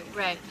story,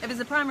 right? If it's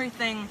the primary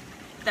thing,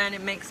 then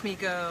it makes me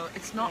go,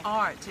 it's not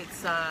art, it's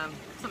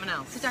something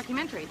else. It's a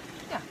documentary.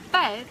 Yeah.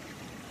 But,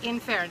 in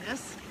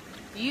fairness,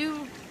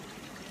 you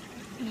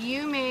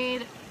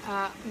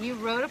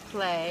wrote a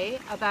play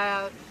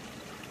about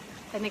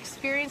an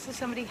experience that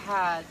somebody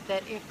had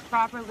that, if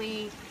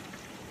properly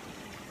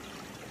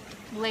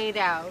laid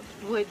out,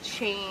 would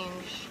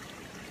change,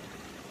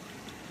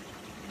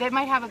 that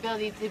might have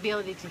the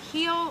ability to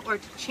heal, or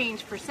to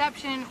change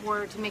perception,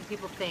 or to make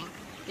people think.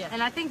 Yeah.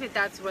 And I think that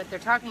that's what they're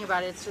talking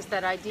about. It's just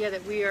that idea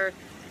that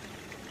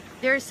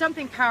there is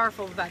something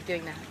powerful about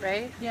doing that,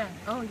 right? Yeah.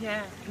 Oh,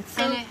 yeah.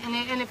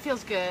 And it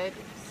feels good.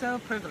 So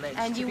privileged.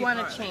 And you want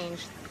to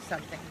change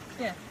something.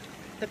 Yeah.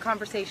 The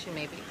conversation,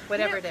 maybe,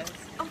 whatever it is.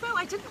 Although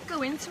I didn't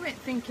go into it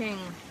thinking,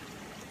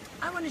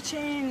 I want to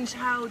change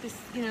how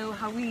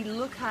we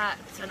look at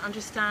and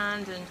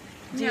understand and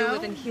deal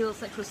with and heal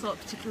sexual assault,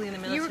 particularly in the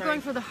military. You were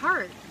going for the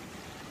heart,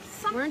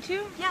 weren't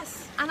you?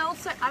 Yes, and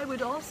also I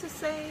would also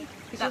say.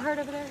 Is your heart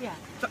over there? Yeah.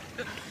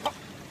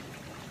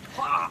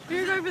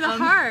 You're going for the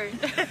heart.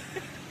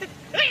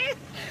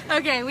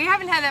 Okay, we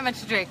haven't had that much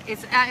to drink.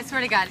 I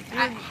swear to God,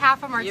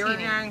 half a martini. You're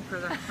going for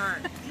the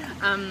heart.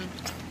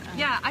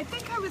 Yeah, I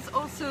think I was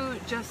also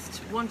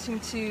just wanting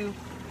to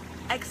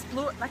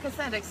explore, like I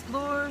said,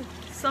 explore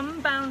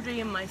some boundary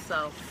in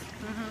myself.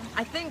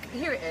 I think,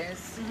 here it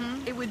is,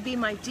 it would be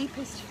my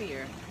deepest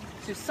fear.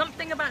 So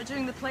something about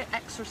doing the play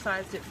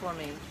exorcised it for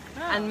me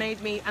and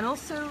made me, and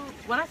also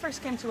when I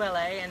first came to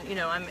LA, and you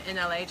know, I'm in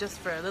LA just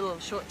for a little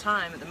short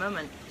time at the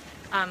moment,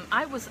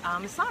 I was a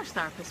massage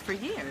therapist for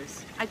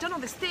years. I'd done all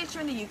this theatre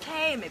in the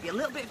UK, maybe a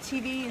little bit of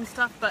TV and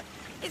stuff, but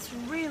it's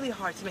really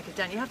hard to make a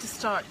dent. You have to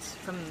start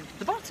from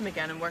the bottom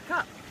again and work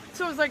up.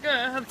 So I was like,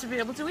 I have to be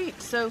able to eat.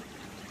 So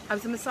I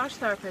was a massage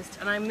therapist,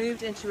 and I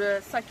moved into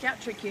a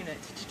psychiatric unit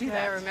to do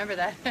that. I remember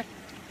that.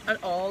 And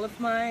all of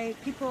my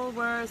people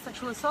were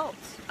sexual assault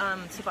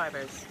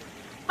survivors.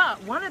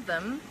 But one of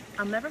them,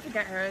 I'll never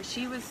forget her,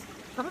 she was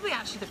probably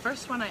actually the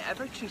first one I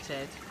ever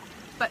treated,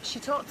 but she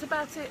talked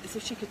about it as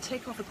if she could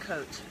take off a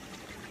coat.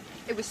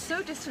 It was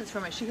so distant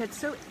from her, she had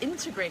so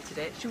integrated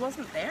it, she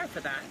wasn't there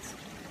for that.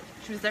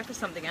 She was there for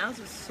something else,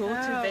 it was sort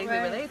of vaguely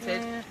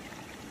related. Yeah.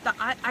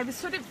 That I was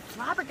sort of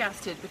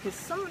flabbergasted, because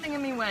something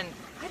in me went,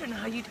 I don't know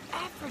how you'd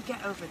ever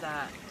get over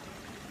that.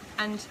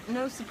 And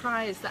no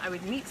surprise that I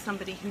would meet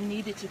somebody who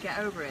needed to get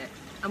over it,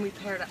 and we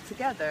paired up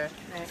together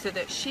so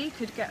that she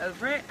could get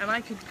over it and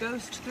I could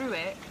ghost through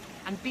it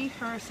and be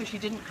her, so she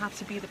didn't have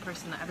to be the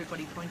person that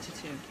everybody pointed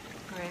to.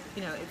 Right.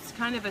 You know, it's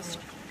kind of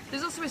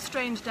there's also a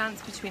strange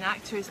dance between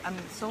actors and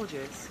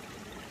soldiers,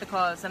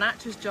 because an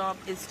actor's job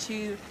is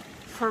to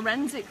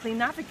forensically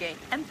navigate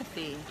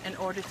empathy in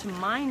order to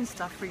mine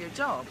stuff for your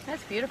job.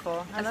 That's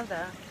beautiful. I love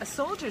that. A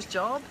soldier's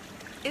job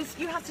is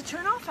you have to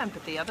turn off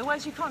empathy,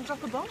 otherwise you can't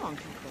drop a bomb on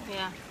people.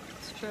 Yeah,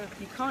 it's true.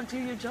 You can't do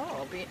your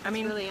job. I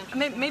mean, really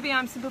maybe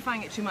I'm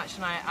simplifying it too much,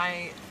 and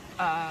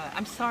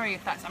I'm sorry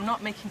if I'm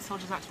not making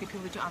soldiers out to be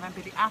people who don't have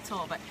empathy at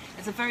all, but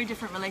it's a very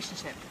different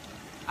relationship.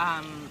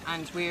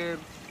 And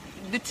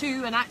the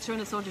two, an actor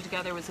and a soldier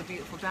together, was a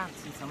beautiful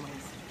dance in some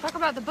ways. Talk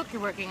about the book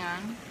you're working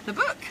on. The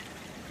book?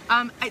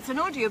 It's an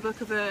audiobook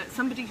of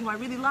somebody who I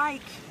really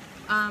like.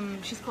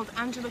 She's called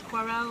Angela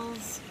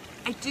Quarles.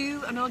 I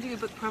do an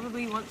audiobook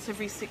probably once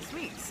every 6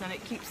 weeks, and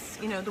it keeps,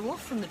 you know, the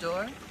wolf from the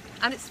door,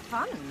 and it's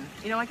fun.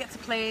 You know, I get to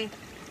play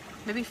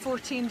maybe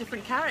 14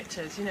 different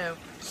characters, you know.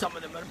 Some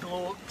of them are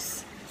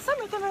blokes,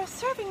 some of them are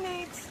serving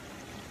maids,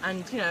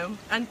 and, you know,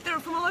 and they're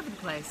from all over the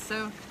place.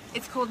 So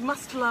it's called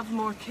Must Love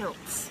More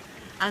Kilts,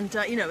 and,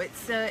 you know,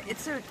 it's a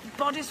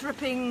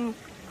bodice-ripping,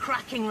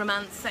 cracking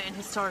romance set in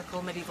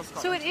historical medieval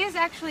Scotland. So it is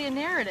actually a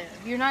narrative.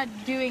 You're not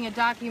doing a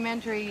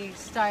documentary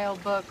style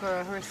book or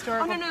a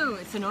historical. Oh no,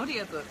 it's an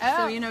audiobook. Oh.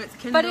 So you know, it's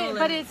Kindle and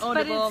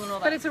Audible and all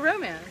that. But it's a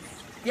romance.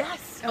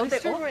 Yes. Oh, they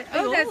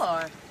all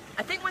are.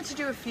 I think once you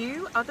do a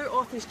few, other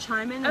authors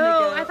chime in and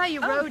Oh, they go, I thought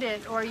you wrote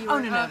it, or you Oh,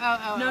 were... no, no. No,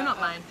 oh, not oh.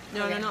 mine.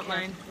 No, Okay, no, not okay.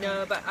 mine.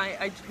 No, but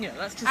I you know,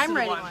 that's just I'm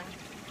sort of writing what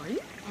one. Are you?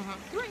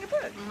 Mhm. You're writing a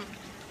book?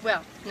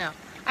 Well, no.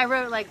 I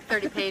wrote like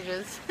 30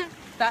 pages.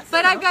 That's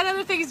But I've enough. got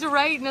other things to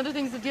write and other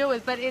things to deal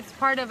with, but it's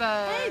part of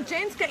a... Hey,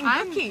 Jane's getting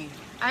I'm- booky.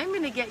 I'm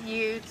going to get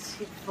you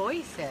to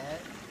voice it.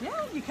 Yeah,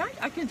 you can.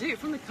 I can do it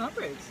from the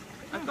cupboards.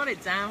 I've got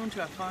it down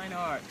to a fine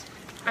art.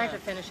 I have to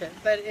finish it,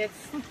 but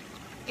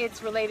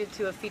it's related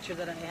to a feature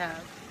that I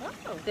have.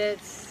 Oh,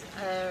 That's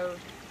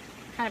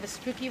kind of a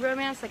spooky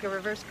romance, like a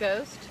reverse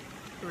ghost,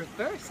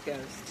 reverse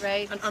ghost.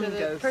 right? An so the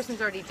unghost.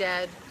 person's already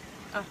dead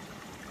Oh.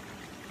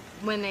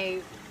 when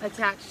they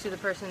attach to the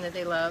person that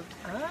they loved.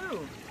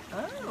 Oh.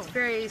 It's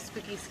very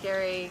spooky,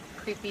 scary,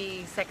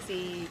 creepy,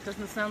 sexy,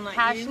 Doesn't sound like you.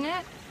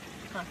 passionate.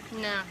 Huh.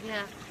 No,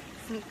 yeah.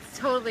 It's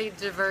totally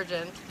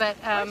divergent, but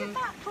Where did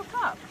that pop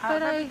up? Out but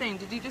of I- everything,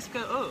 did you just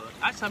go, oh,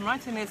 actually I'm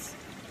writing this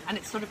and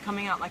it's sort of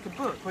coming out like a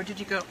book? Or did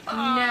you go, oh,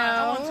 no,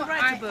 I want to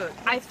write a book?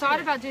 I Let's thought do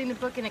it. about doing the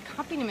book in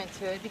accompaniment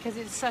to it because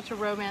it's such a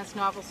romance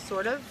novel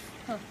sort of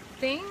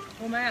thing.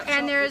 Well, my And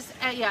outside there's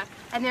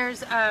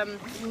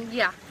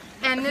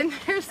and then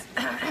there's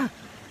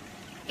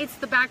it's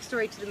the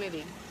backstory to the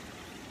movie.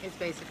 It's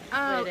basically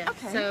Oh, what it is.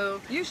 okay.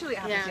 So Usually it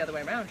happens yeah. the other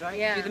way around, right?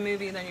 Yeah. You do the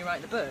movie and then you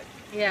write the book.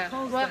 yeah,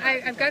 Nicole's well, done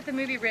that I've got the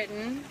movie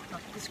written,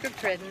 the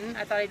script written.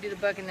 I thought I'd do the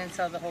book and then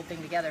sell the whole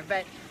thing together.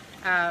 But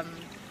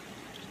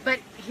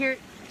here,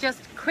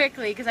 just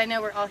quickly, because I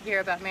know we're all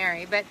here about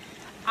Mary, but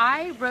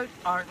I wrote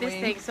Aren't this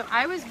we? thing. So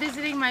I was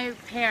visiting my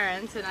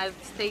parents, and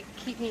they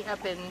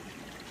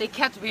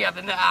kept me up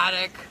in the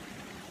attic.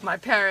 My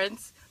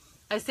parents.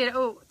 I stayed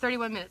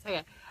 31 minutes.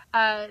 Okay.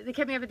 They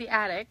kept me up at the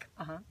attic.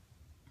 Uh-huh.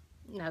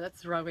 No,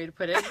 that's the wrong way to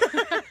put it.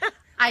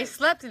 I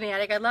slept in the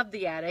attic. I loved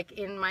the attic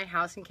in my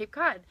house in Cape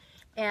Cod.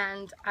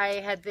 And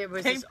there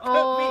was They this put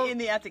old... me in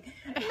the attic.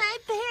 My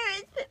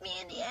parents put me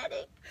in the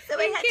attic. So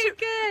In Cape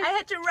Cod. I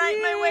had to write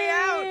my way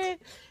out.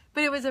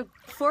 But it was a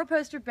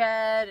 4-poster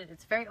bed, and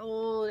it's very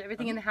old.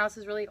 Everything in the house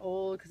is really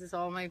old because it's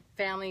all my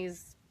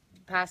family's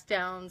passed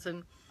downs.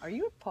 And Are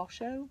you a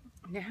posho?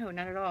 no,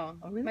 not at all.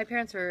 Oh, really? My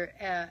parents were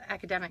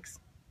academics.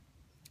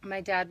 My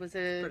dad was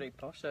a... Pretty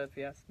posho if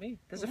you ask me.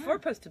 There's a Yeah.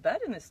 4-poster bed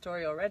in this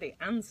story already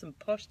and some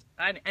posh...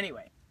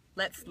 Anyway,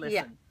 let's listen.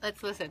 Yeah,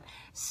 let's listen.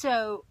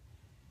 So,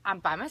 I'm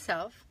by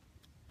myself.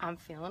 I'm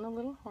feeling a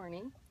little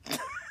horny.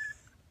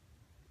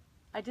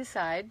 I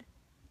decide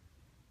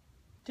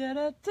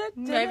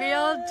maybe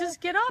I'll just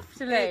get off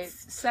tonight.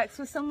 It's sex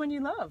with someone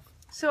you love.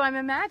 So I'm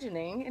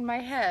imagining in my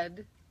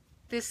head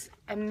this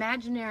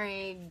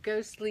imaginary,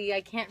 ghostly,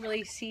 I can't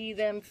really see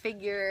them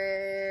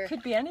figure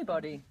Could be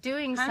anybody.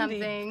 doing Handy.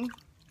 something.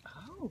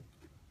 Oh.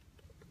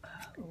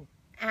 Oh.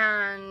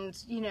 And,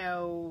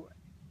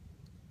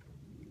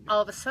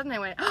 all of a sudden I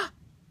went,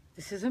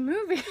 this is a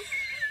movie.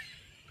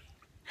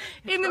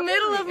 In the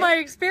middle of my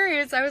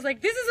experience, I was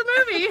like, this is a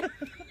movie.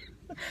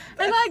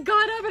 And I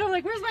got up and I'm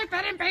like, where's my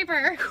pen and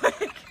paper?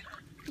 Quick.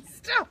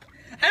 Stop.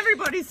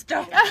 Everybody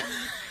stop.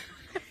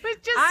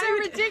 It's just I so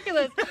would-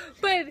 ridiculous.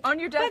 But On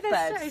your but that's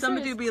deathbed, so-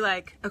 somebody serious. would be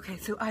like, okay,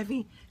 so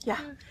Ivy, yeah,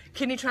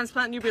 kidney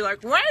transplant, and you'd be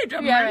like, wait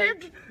a Yeah,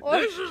 minute,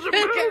 right. this is a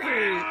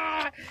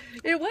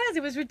movie.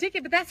 It was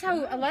ridiculous. But that's how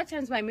a lot of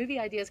times my movie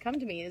ideas come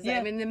to me. Is Yeah.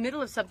 I'm in the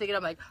middle of something and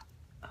I'm like,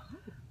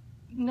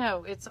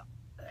 no, it's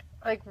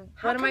like,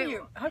 How what am I?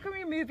 how come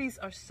your movies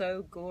are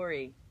so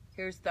gory?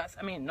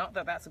 Not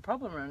that that's a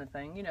problem or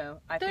anything,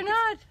 I They're think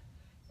not.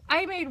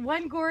 I made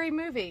one gory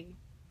movie.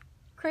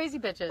 Crazy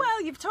Bitches.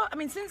 Well, you've talked.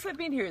 Since I've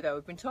been here, though,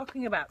 we've been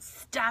talking about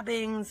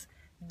stabbings,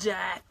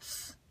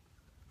 deaths.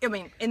 In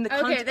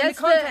the Okay,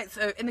 that's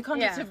in the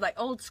context yeah. of like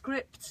old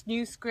scripts,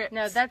 new scripts.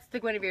 no, that's the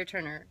Guinevere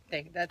Turner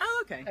thing. That's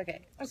Oh, okay.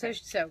 Okay. Okay.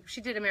 So she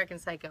did American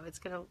Psycho. It's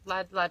gonna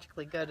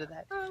logically go to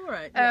that. Oh, all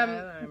right.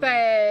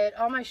 But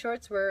all my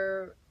shorts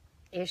were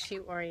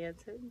issue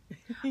oriented.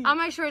 All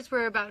my shorts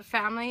were about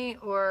family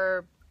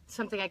or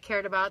something I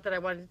cared about that I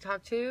wanted to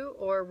talk to,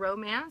 or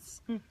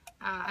romance.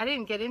 I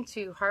didn't get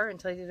into horror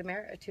until I did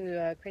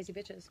Crazy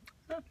Bitches.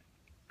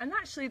 And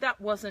actually, that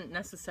wasn't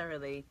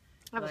necessarily.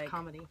 That was like-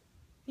 comedy.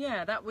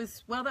 Yeah, that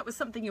was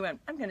something you went.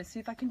 I'm going to see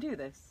if I can do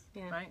this.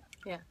 Yeah. Right.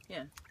 Yeah.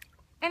 Yeah.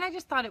 And I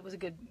just thought it was a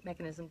good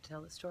mechanism to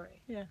tell the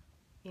story. Yeah.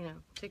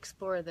 To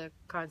explore the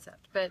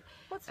concept. But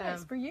What's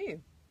next Um, for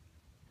you?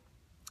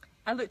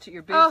 I looked at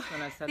your boobs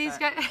when I said these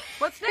that. guys.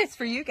 What's next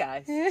for you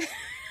guys?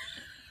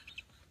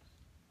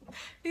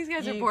 These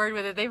guys are You- bored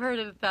with it. They've heard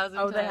it 1,000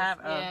 times. they have?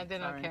 Oh, Yeah, they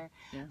don't sorry. care.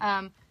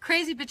 Yeah.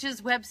 Crazy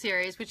Bitches web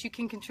series, which you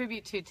can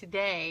contribute to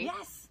today.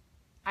 Yes.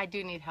 I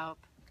do need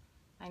help.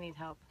 I need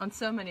help. On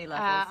so many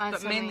levels, on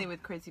but so mainly many.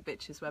 with Crazy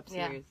Bitches web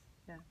Yeah. series.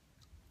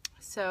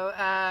 So,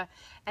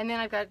 and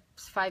then I've got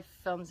 5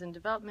 films in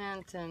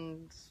development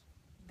and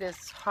this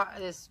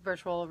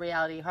virtual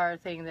reality horror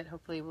thing that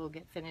hopefully will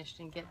get finished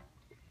and get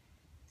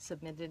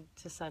submitted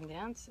to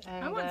Sundance.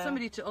 And, I want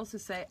somebody to also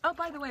say, oh,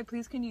 by the way,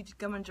 please can you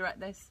come and direct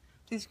this?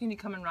 Please can you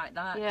come and write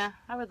that? Yeah,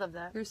 I would love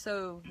that. You're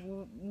so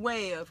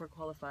way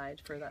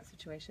overqualified for that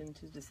situation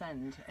to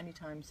descend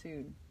anytime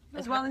soon.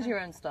 As well as your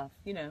own stuff,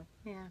 Yeah.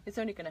 It's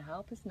only going to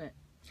help, isn't it?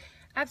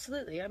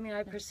 Absolutely. I mean,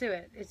 I pursue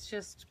it. It's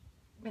just,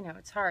 you know,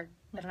 it's hard.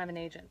 I don't have an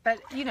agent. But,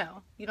 you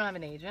know, you don't have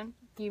an agent.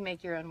 You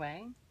make your own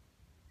way.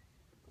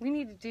 We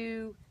need to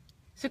do...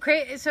 So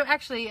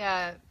actually,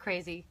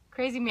 Crazy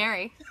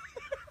Mary.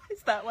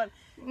 Is that what?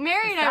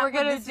 Mary and I were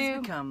going to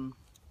do become?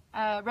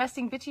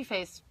 resting bitchy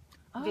face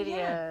videos.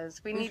 Yeah.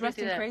 We need to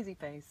resting do that. crazy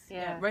face.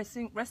 Yeah.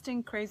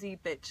 Resting crazy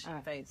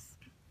bitch face.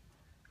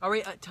 Are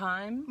we at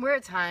time? We're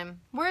at time.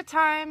 We're at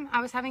time.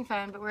 I was having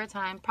fun, but we're at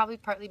time. Probably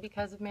partly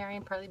because of Mary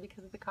and partly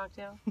because of the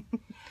cocktail.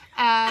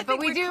 But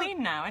we're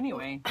clean now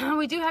anyway.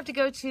 We do have to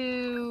go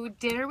to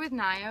dinner with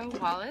Nio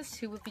Wallace,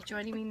 who will be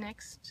joining me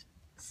next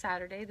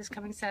Saturday, this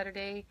coming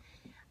Saturday.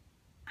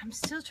 I'm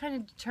still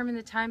trying to determine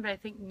the time, but I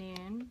think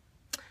noon.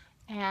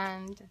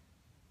 And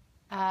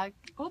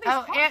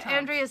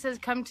Andrea says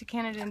come to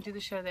Canada and do the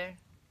show there.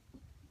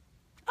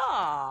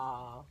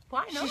 Oh,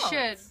 why not? She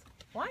should.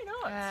 Why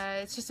not?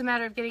 It's just a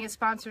matter of getting it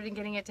sponsored and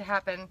getting it to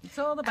happen. It's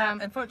all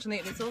about,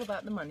 unfortunately, it's all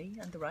about the money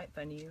and the right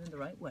venue and the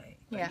right way.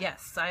 But yeah.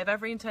 Yes, I have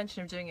every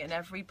intention of doing it in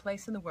every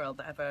place in the world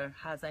that ever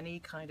has any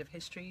kind of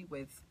history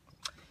with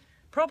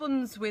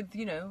problems with,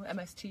 you know,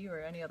 MST or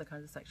any other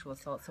kind of sexual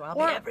assault. So I'll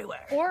be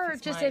everywhere. Or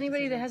just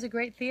anybody that has a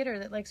great theater,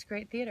 that likes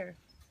great theater.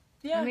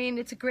 Yeah. I mean,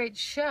 it's a great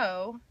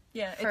show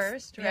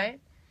first, right?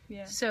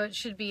 Yeah. So it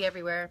should be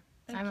everywhere.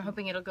 I'm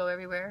hoping it'll go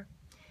everywhere.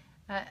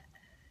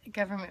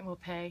 Government will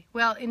pay.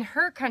 Well, in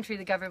her country,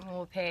 the government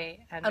will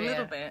pay, Andrea. A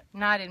little bit.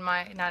 Not in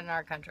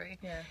our country.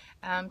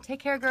 Yeah.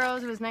 Take care,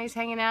 girls. It was nice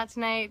hanging out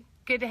tonight.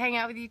 Good to hang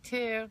out with you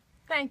too.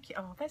 Thank you.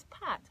 Oh, there's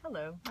Pat.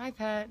 Hello. Hi,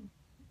 Pat.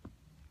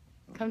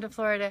 Come to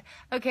Florida.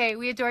 Okay,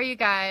 we adore you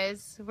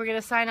guys. We're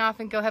gonna sign off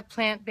and go have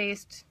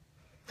plant-based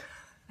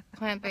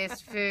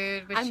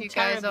food, which you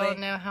guys all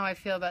know how I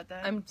feel about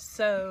that. I'm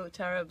so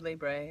terribly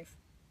brave,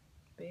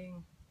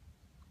 being,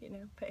 you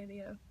know,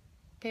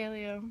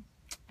 paleo,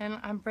 and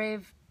I'm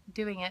brave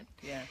doing it.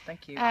 Yeah,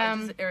 thank you.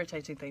 It's an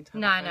irritating thing to have.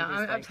 No,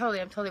 I'm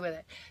totally with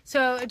it.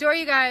 So adore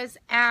you guys,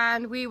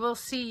 and we will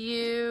see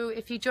you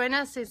if you join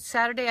us. It's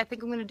Saturday. I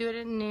think I'm going to do it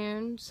at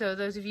noon. So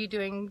those of you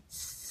doing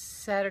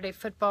Saturday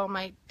football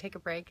might take a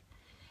break,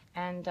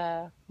 and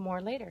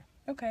more later.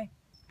 Okay.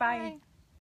 Bye.